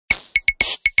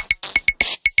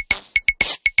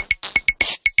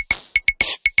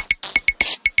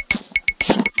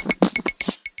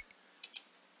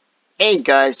Hey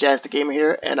guys, JazzyCraft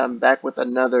here, and I'm back with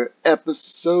another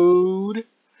episode.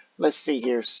 Let's see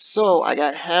here. So, I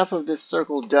got half of this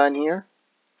circle done here.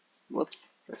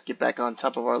 Whoops. Let's get back on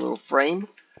top of our little frame.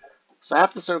 So,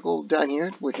 half the circle done here,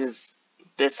 which is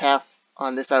this half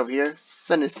on this side over here.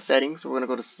 Sun is setting, so we're going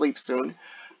to go to sleep soon.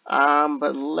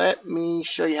 But let me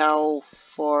show you how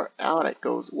far out it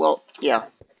goes. Well, yeah.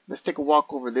 Let's take a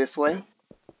walk over this way.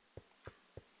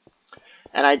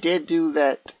 And I did do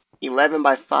that 11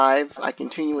 by 5. I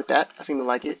continue with that. I seem to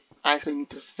like it. I actually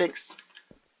need to fix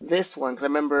this one because I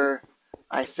remember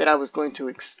I said I was going to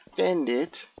extend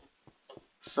it.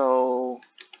 So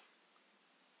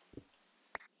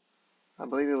I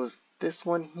believe it was this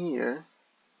one here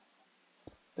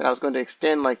that I was going to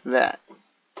extend like that.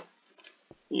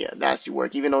 Yeah, that should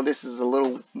work, even though this is a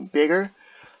little bigger.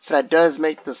 So that does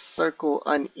make the circle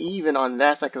uneven on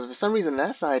that side, because for some reason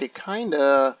that side it kind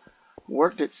of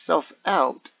worked itself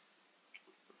out.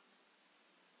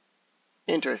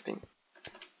 Interesting.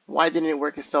 Why didn't it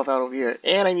work itself out over here?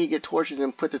 And I need to get torches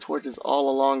and put the torches all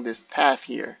along this path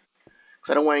here,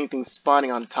 because I don't want anything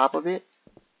spawning on top of it.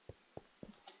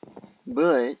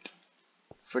 But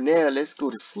for now, let's go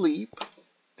to sleep.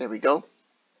 There we go.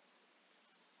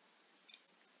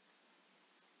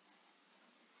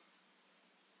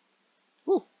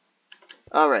 Whew.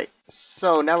 Alright,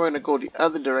 so now we're going to go the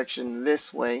other direction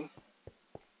this way.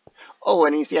 Oh,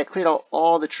 and you see I cleared out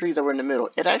all the trees that were in the middle.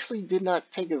 It actually did not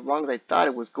take as long as I thought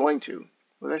it was going to. It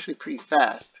was actually pretty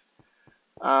fast.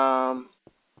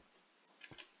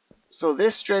 So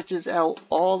this stretches out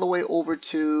all the way over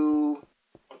to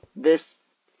this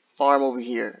farm over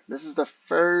here. This is the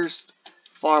first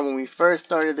farm. When we first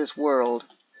started this world,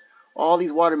 all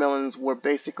these watermelons were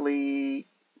basically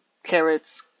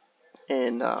carrots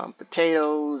and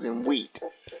potatoes and wheat.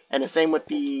 And the same with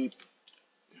the,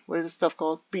 what is this stuff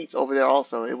called? Beets over there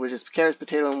also. It was just carrots,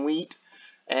 potato, and wheat.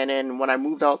 And then when I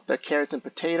moved out the carrots and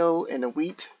potato and the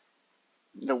wheat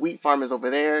farm is over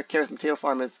there. Carrots and potato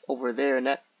farm is over there in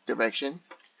that direction.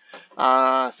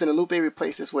 Cinelupe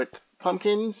replaced this with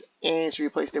pumpkins, and she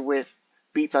replaced it with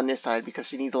beets on this side because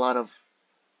she needs a lot of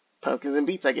pumpkins and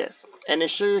beets, I guess. And the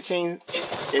sugarcane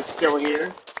is still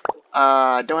here.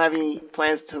 Don't have any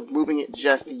plans to moving it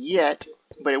just yet,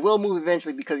 but it will move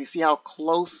eventually because you see how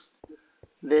close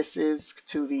this is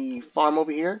to the farm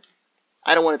over here.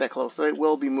 I don't want it that close, so it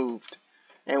will be moved,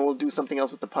 and we'll do something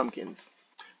else with the pumpkins.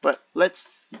 But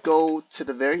let's go to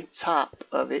the very top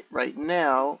of it right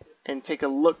now and take a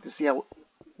look to see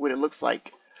what it looks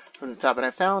like from the top. And I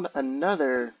found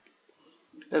another,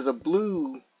 there's a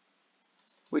blue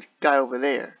guy over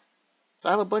there. So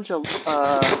I have a bunch of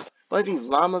these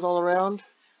llamas all around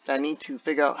that I need to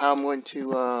figure out how I'm going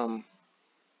to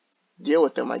deal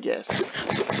with them, I guess.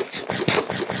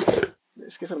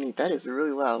 Let's get something that is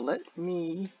really loud. Let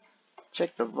me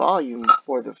check the volume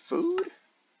for the food.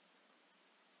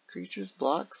 Creatures,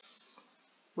 blocks.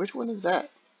 Which one is that?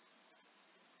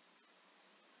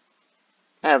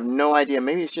 I have no idea.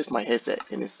 Maybe it's just my headset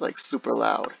and it's like super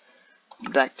loud.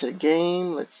 Back to the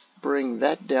game. Let's bring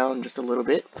that down just a little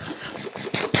bit.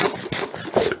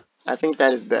 I think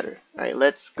that is better. Alright,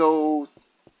 let's go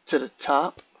to the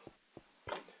top.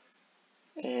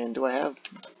 And do I have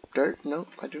dirt? Nope,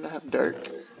 I do not have dirt.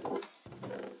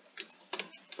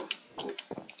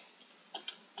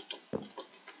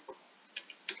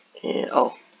 And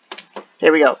oh,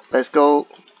 here we go. Let's go.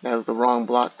 That was the wrong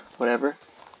block. Whatever.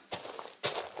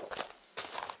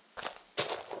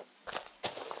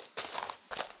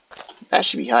 That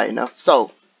should be high enough.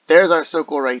 So there's our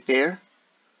circle right there,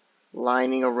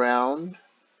 lining around.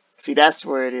 See, that's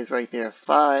where it is right there.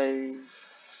 5.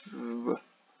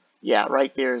 Yeah,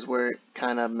 right there is where it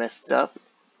kind of messed up.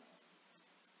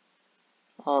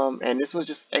 And this was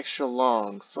just extra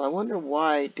long, so I wonder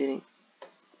why it didn't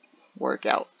work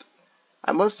out.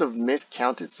 I must have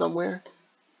miscounted somewhere.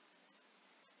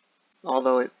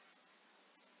 Although it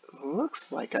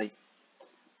looks like I...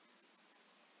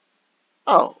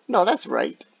 Oh, no, that's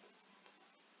right.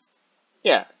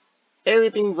 Yeah,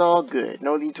 everything's all good.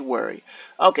 No need to worry.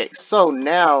 Okay, so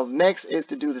now next is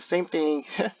to do the same thing.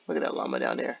 Look at that llama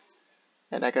down there.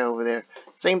 And that guy over there.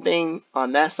 Same thing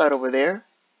on that side over there.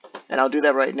 And I'll do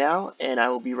that right now, and I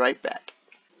will be right back.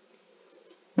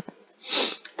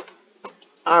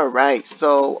 Alright,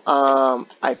 so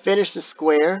I finished the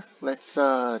square. Let's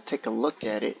take a look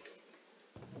at it.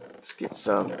 Let's get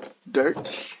some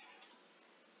dirt.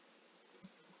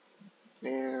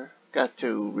 There. Got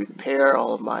to repair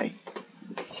all of my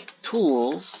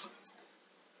tools.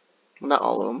 Well, not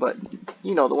all of them, but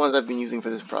you know, the ones I've been using for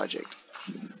this project.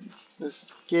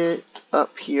 Let's get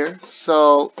up here.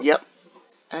 So, yep.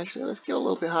 Actually, let's get a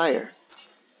little bit higher.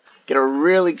 get a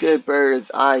really good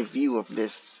bird's eye view of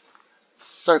this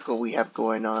circle we have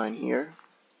going on here.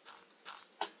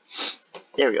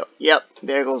 There we go. Yep,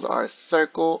 there goes our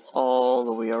circle all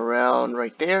the way around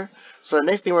right there. So the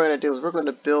next thing we're going to do is we're going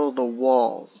to build the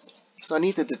walls. So I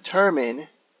need to determine,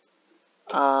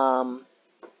 one,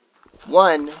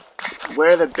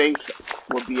 where the base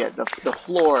will be at, the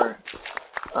floor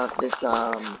of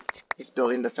this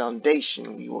building, the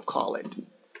foundation we will call it.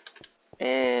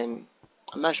 And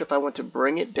I'm not sure if I want to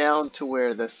bring it down to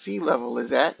where the sea level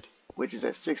is at, which is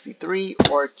at 63,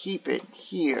 or keep it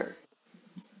here.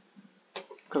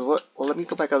 Because what? Well, let me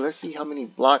go back up. Let's see how many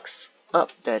blocks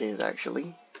up that is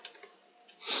actually.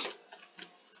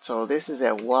 So this is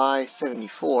at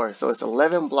Y74, so it's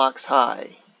 11 blocks high.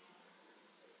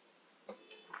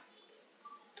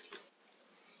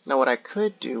 Now what I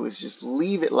could do is just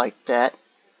leave it like that,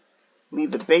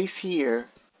 leave the base here,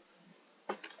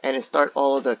 and then start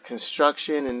all of the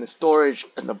construction and the storage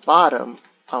at the bottom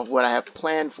of what I have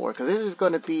planned for. Because this is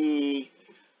going to be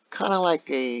kind of like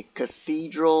a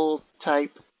cathedral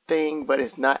type thing, but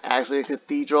it's not actually a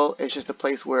cathedral. It's just a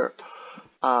place where,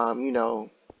 you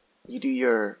know, you do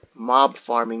your mob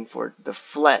farming for the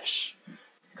flesh.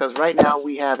 Because right now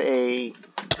we have a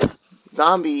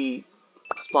zombie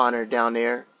spawner down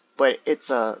there, but it's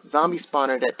a zombie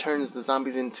spawner that turns the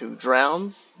zombies into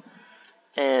drowns,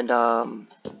 and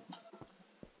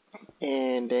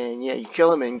then yeah, you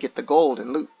kill them and get the gold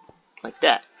and loot like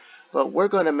that. But we're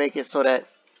going to make it so that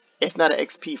it's not an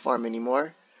XP farm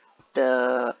anymore.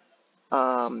 The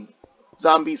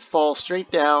zombies fall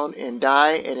straight down and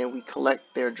die, and then we collect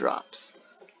their drops.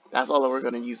 That's all that we're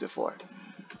going to use it for.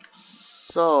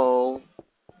 So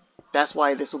that's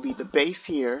why this will be the base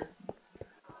here,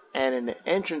 and then the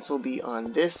entrance will be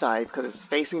on this side because it's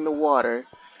facing the water,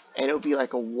 and it'll be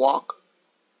like a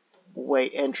walkway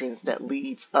entrance that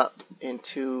leads up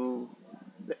into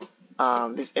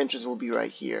this entrance will be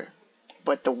right here.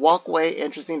 But the walkway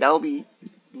entrance thing, that will be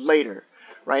later.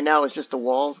 Right now it's just the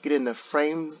walls, getting the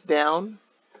frames down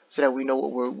so that we know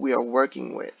what we are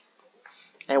working with.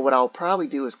 And what I'll probably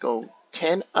do is go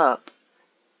 10 up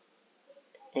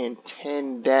and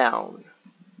 10 down.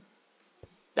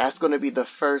 That's going to be the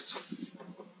first.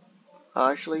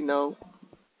 Actually, no.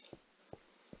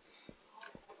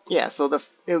 Yeah, so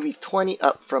it'll be 20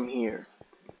 up from here.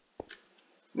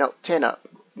 No, 10 up.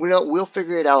 We'll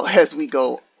figure it out as we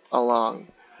go along.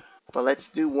 But let's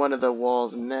do one of the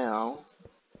walls now.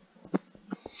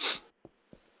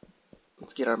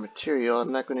 Let's get our material.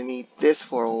 I'm not going to need this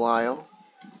for a while.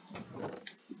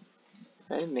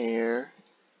 And there.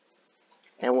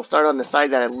 And we'll start on the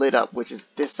side that I lit up, which is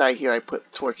this side here. I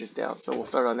put torches down. So we'll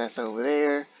start on that side over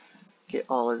there. Get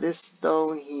all of this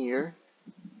stone here.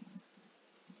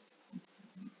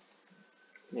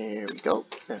 There we go.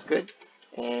 That's good.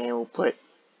 And we'll put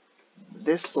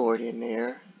this sword in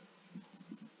there.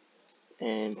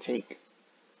 And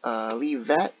leave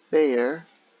that there.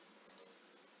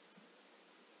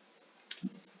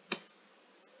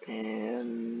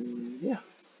 And yeah.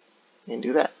 And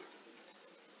do that.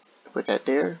 Put that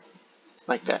there.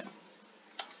 Like that.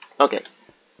 Okay.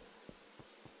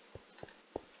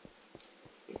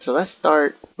 So let's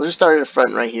start. We'll just start in the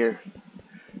front right here.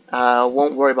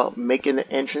 Won't worry about making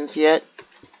the entrance yet.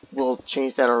 We'll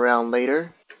change that around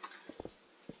later.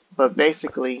 But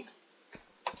basically,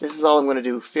 this is all I'm going to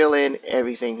do. Fill in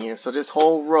everything here. So this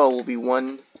whole row will be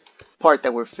one part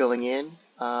that we're filling in.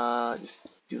 Just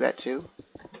do that too.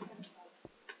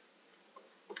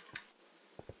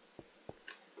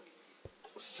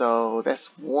 So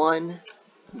that's one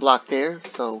block there.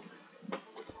 So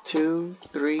 2,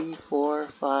 3, 4,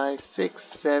 5, 6,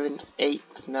 7, 8,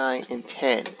 9, and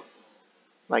 10.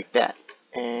 Like that.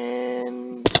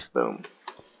 And boom.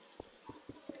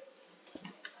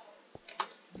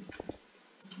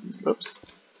 Oops.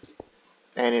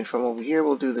 And then from over here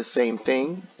we'll do the same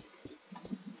thing.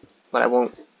 But I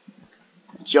won't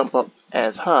jump up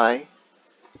as high.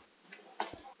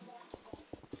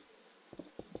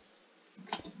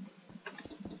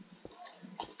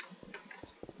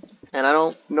 And I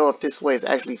don't know if this way is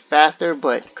actually faster,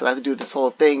 but because I have to do this whole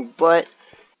thing, but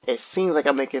it seems like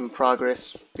I'm making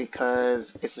progress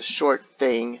because it's a short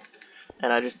thing,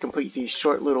 and I just complete these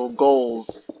short little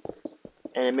goals,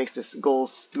 and it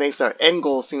makes our end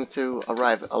goal seem to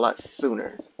arrive a lot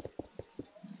sooner.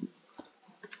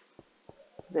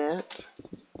 That,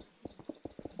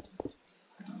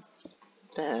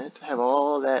 have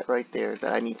all that right there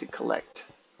that I need to collect.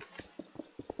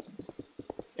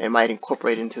 And might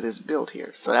incorporate into this build here.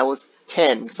 So that was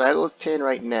 10. So that goes 10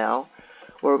 right now.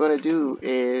 What we're going to do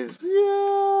is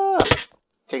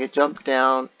take a jump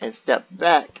down and step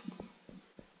back.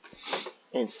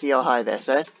 and see how high that's.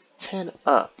 So that's 10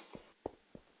 up.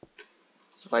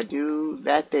 So if I do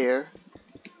that there,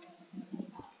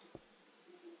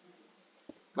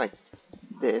 like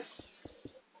this,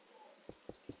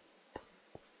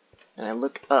 and I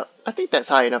look up, I think that's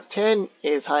high enough. 10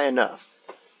 is high enough.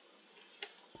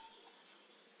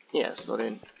 Yeah, so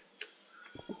then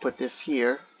we'll put this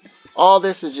here. All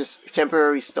this is just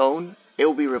temporary stone. It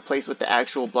will be replaced with the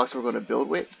actual blocks we're going to build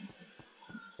with.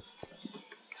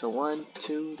 So 1,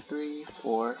 2, 3,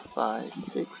 4, 5,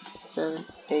 6, 7,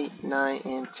 8, 9,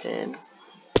 and 10.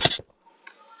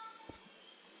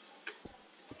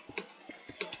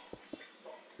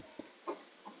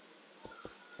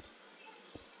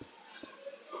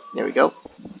 There we go.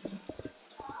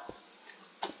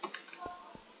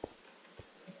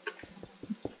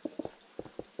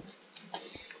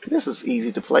 This was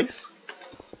easy to place.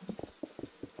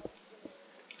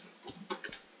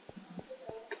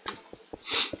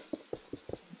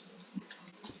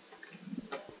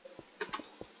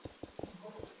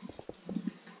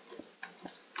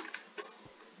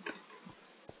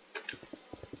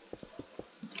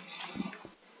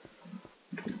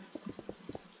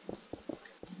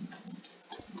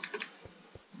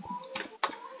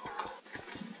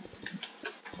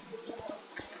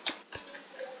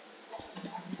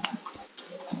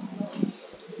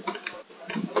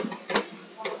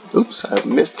 Oops, I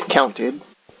miscounted.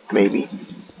 Maybe.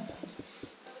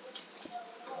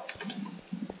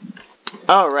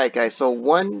 Alright guys,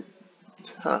 so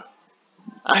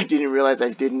I didn't realize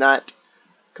I did not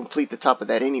complete the top of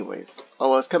that anyways. Oh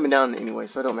well, it's coming down anyway,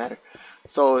 so it don't matter.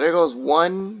 So there goes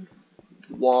one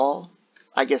wall,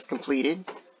 I guess, completed.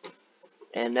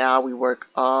 And now we work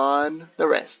on the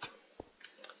rest.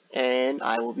 And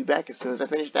I will be back as soon as I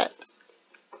finish that.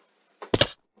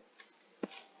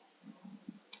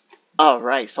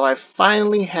 Alright, so I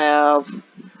finally have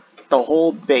the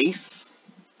whole base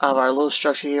of our little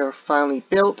structure here finally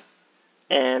built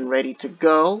and ready to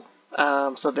go.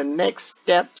 So the next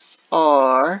steps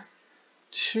are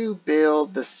to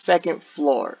build the second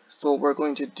floor. So what we're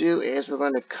going to do is we're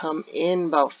going to come in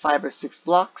about 5 or 6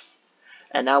 blocks,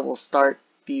 and I will start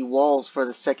the walls for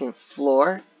the second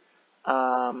floor.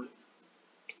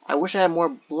 I wish I had more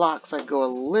blocks. I'd go a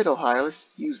little higher.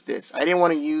 Let's use this. I didn't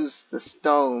want to use the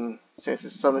stone since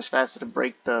it's so much faster to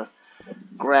break the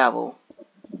gravel.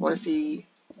 I want to see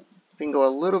if we can go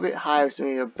a little bit higher so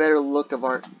we get a better look of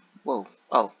our... Whoa.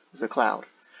 Oh, there's a cloud.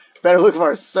 Better look of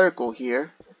our circle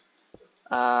here.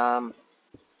 But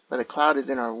the cloud is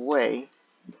in our way.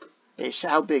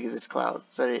 How big is this cloud?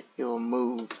 So that it will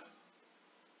move.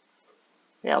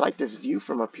 Yeah, I like this view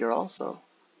from up here also.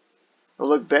 It would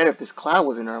look better if this cloud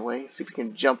was in our way. See if we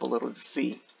can jump a little to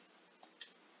see.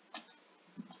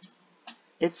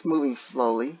 It's moving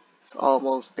slowly. It's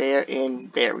almost there,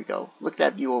 and there we go. Look at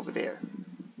that view over there.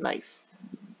 Nice.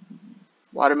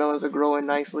 Watermelons are growing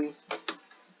nicely.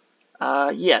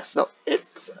 Yeah, so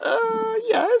it's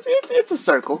it's a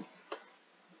circle.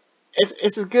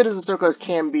 It's as good as a circle as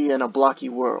can be in a blocky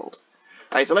world.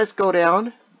 Alright, so let's go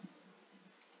down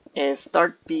and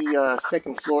start the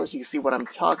second floor so you can see what I'm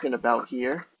talking about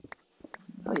here.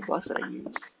 How many blocks did I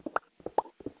use?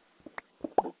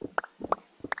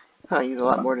 I used a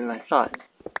lot more than I thought.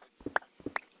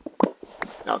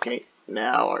 Okay,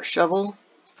 now our shovel.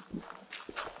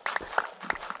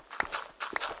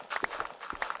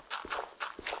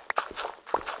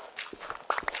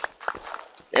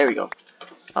 There we go.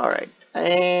 Alright,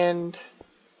 and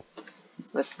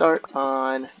let's start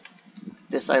on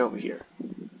this side over here.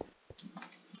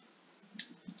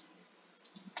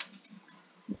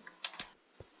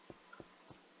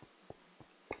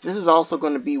 This is also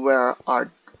going to be where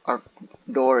our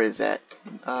door is at.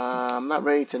 I'm not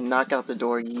ready to knock out the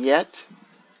door yet.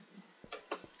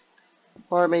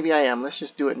 Or maybe I am. Let's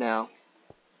just do it now.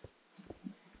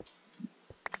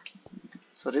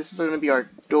 So this is going to be our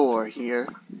door here.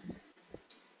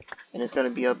 And it's going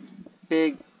to be a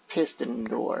big piston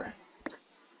door.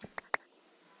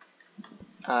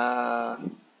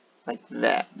 Like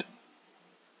that.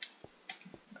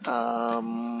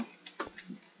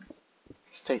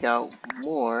 Let's take out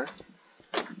more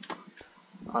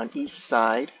on each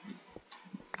side.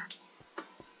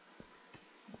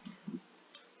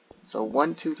 So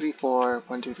 1, 2, 3, 4,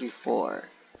 1, 2, 3, 4.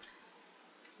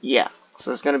 Yeah,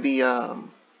 so it's going to be a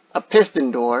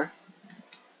piston door.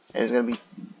 And it's going to be,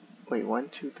 wait, 1,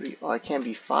 2, 3, oh, it can't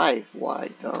be 5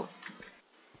 wide though.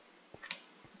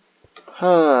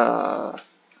 Huh.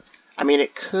 I mean,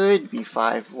 it could be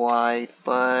 5 wide,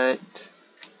 but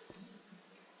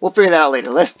we'll figure that out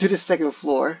later. Let's do the second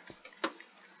floor.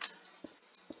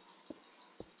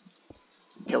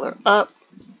 Pillar up.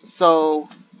 So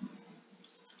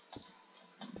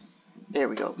there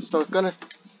we go. So it's gonna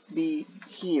be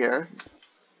here,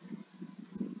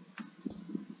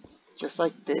 just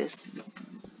like this.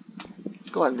 Let's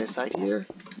go on this side here.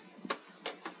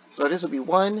 So this will be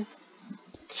 1,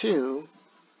 2,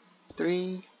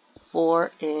 3,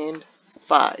 4, and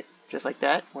 5. Just like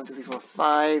that. 1, 2, 3, 4,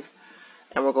 5.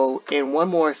 And we'll go in one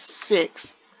more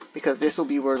 6, because this will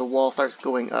be where the wall starts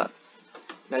going up.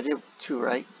 And I did 2,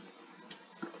 right?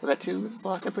 Was that 2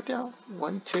 blocks I put down?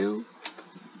 1, 2,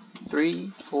 3,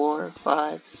 4,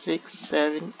 5, 6,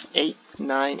 7, 8,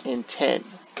 9, and 10.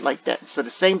 Like that. So the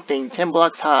same thing, 10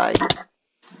 blocks high.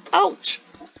 Ouch!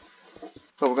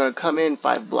 But we're going to come in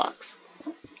 5 blocks.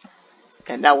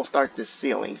 And that will start this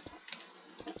ceiling.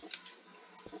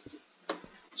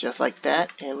 Just like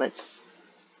that. And let's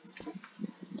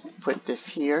put this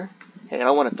here. Hey, I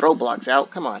don't want to throw blocks out.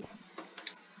 Come on.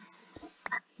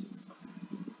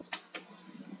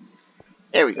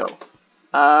 There we go.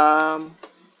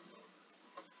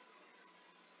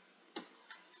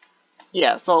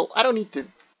 Yeah, so I don't need to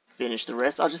finish the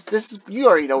rest. You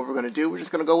already know what we're going to do. We're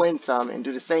just going to go in some and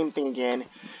do the same thing again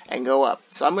and go up.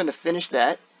 So I'm going to finish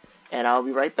that and I'll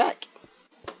be right back.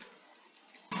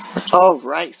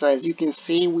 Alright, so as you can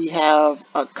see, we have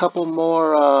a couple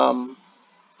more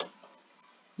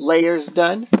layers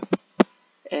done.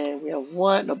 And we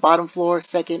have the bottom floor,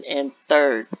 second, and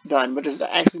third done. But there's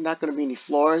actually not going to be any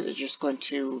floors. It's just going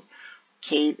to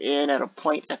cave in at a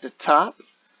point at the top.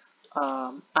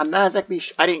 I'm not exactly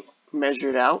I didn't measure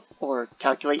it out or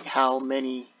calculate how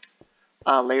many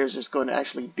layers there's going to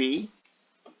actually be.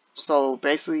 So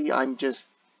basically, I'm just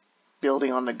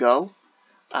building on the go.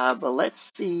 But let's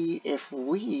see if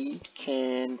we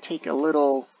can take a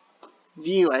little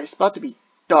view. It's about to be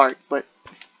dark, but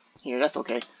here, that's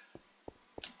okay.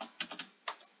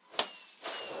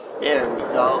 There we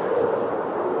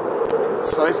go.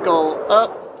 So let's go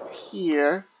up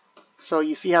here. So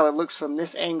you see how it looks from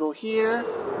this angle here.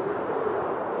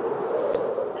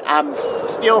 I'm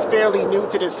still fairly new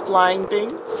to this flying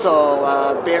thing,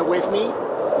 so bear with me.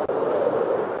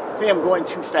 I think I'm going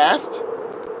too fast,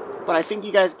 but I think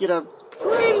you guys get a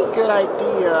pretty good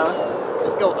idea.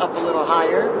 Let's go up a little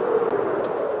higher.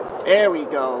 There we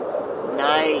go.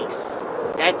 Nice.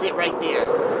 That's it right there.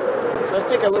 So let's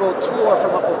take a little tour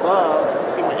from up above to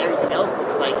see what everything else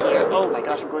looks like here. Oh my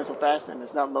gosh, I'm going so fast and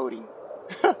it's not loading.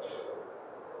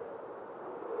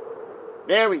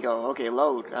 There we go. Okay,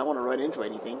 load. I don't want to run into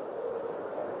anything.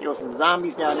 There go some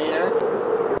zombies down there.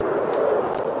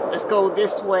 Let's go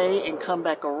this way and come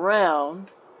back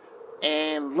around.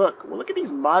 And look. Well, look at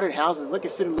these modern houses. Look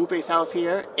at Lupe's house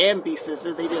here and Beast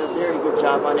Sisters. They did a very good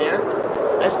job on there.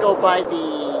 Let's go by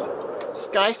the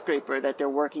skyscraper that they're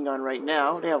working on right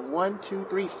now. They have 1, 2,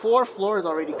 3, 4 floors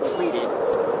already completed.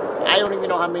 I don't even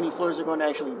know how many floors they're going to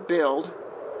actually build.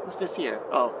 What's this here?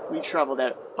 Oh, we traveled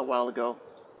that a while ago.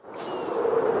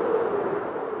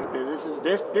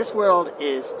 This world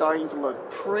is starting to look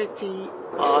pretty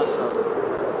awesome.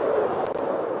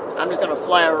 I'm just gonna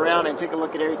fly around and take a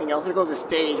look at everything else. There goes a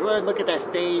stage. We're gonna look at that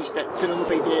stage that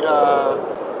Lupe did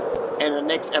in the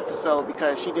next episode,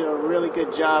 because she did a really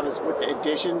good job with the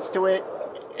additions to it,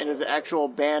 and there's an actual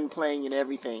band playing and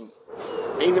everything.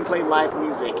 They even play live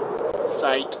music.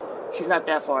 Psych. She's not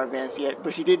that far advanced yet,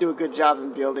 but she did do a good job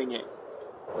in building it.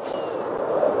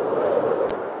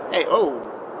 Hey, oh!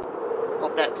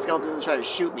 Hope that skeleton doesn't try to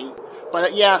shoot me.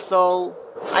 But yeah, so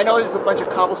I know there's a bunch of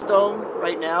cobblestone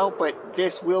right now, but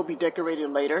this will be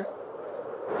decorated later.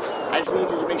 I just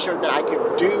needed to make sure that I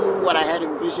could do what I had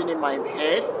envisioned in my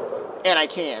head, and I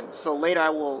can. So later I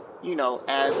will, you know,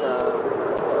 add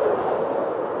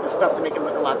the stuff to make it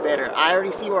look a lot better. I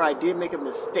already see where I did make a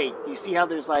mistake. You see how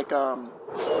there's like an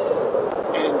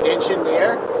indentation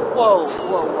there? Whoa,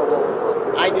 whoa, whoa, whoa,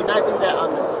 whoa. I did not do that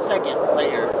on the second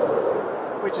layer,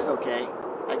 which is okay,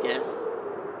 I guess.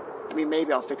 I mean,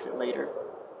 maybe I'll fix it later.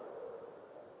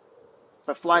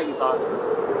 But flying is awesome.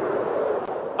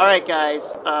 Alright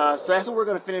guys, so that's what we're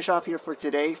going to finish off here for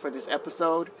today, for this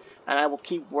episode. And I will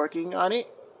keep working on it.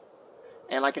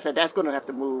 And like I said, that's going to have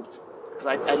to move. Because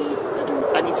I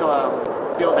need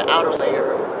to build the outer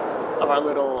layer of our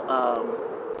little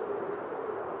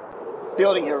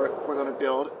building here we're going to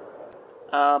build.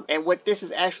 And what this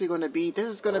is actually going to be, this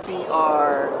is going to be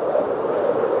our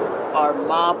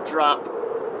mob drop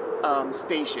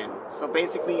station. So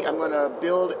basically I'm going to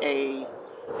build a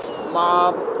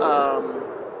mob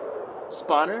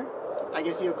spawner, I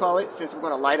guess you would call it, since I'm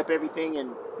going to light up everything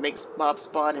and make mob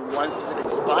spawn in one specific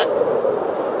spot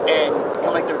and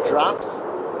collect their drops,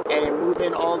 and then move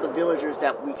in all the villagers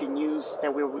that we can use,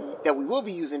 that we will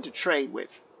be using to trade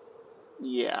with.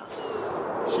 Yeah.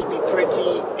 Should be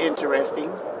pretty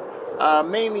interesting.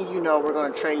 Mainly, you know, we're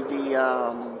going to trade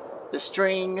the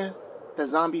string, the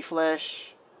zombie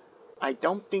flesh. I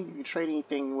don't think you can trade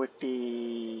anything with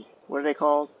the, what are they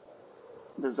called?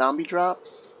 The zombie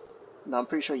drops? No, I'm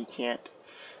pretty sure you can't.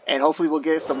 And hopefully we'll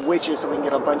get some witches so we can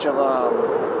get a bunch of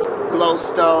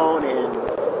glowstone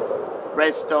and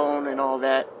redstone and all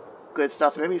that good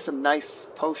stuff. And maybe some nice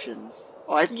potions.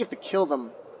 Oh, I think you have to kill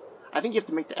them. I think you have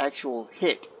to make the actual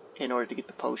hit in order to get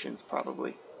the potions,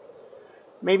 probably.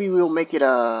 Maybe we'll make it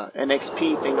an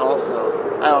XP thing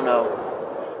also. I don't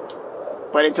know.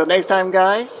 But until next time,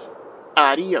 guys,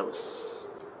 adios.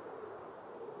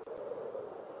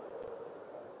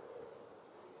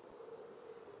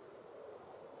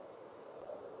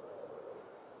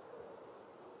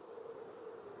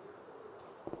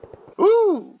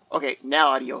 Ooh! Okay,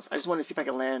 now adios. I just want to see if I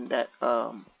can land that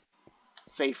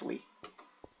safely.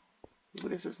 Ooh,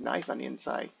 this is nice on the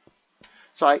inside.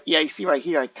 So yeah, you see right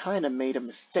here, I kind of made a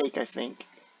mistake, I think.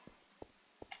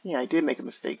 Yeah, I did make a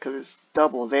mistake because it's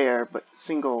double there, but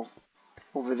single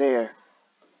over there.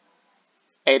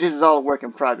 Hey, this is all a work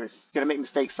in progress. You're gonna make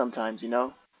mistakes sometimes, you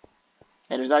know?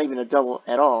 And there's not even a double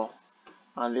at all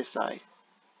on this side.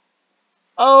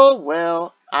 Oh,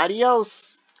 well,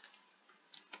 adios.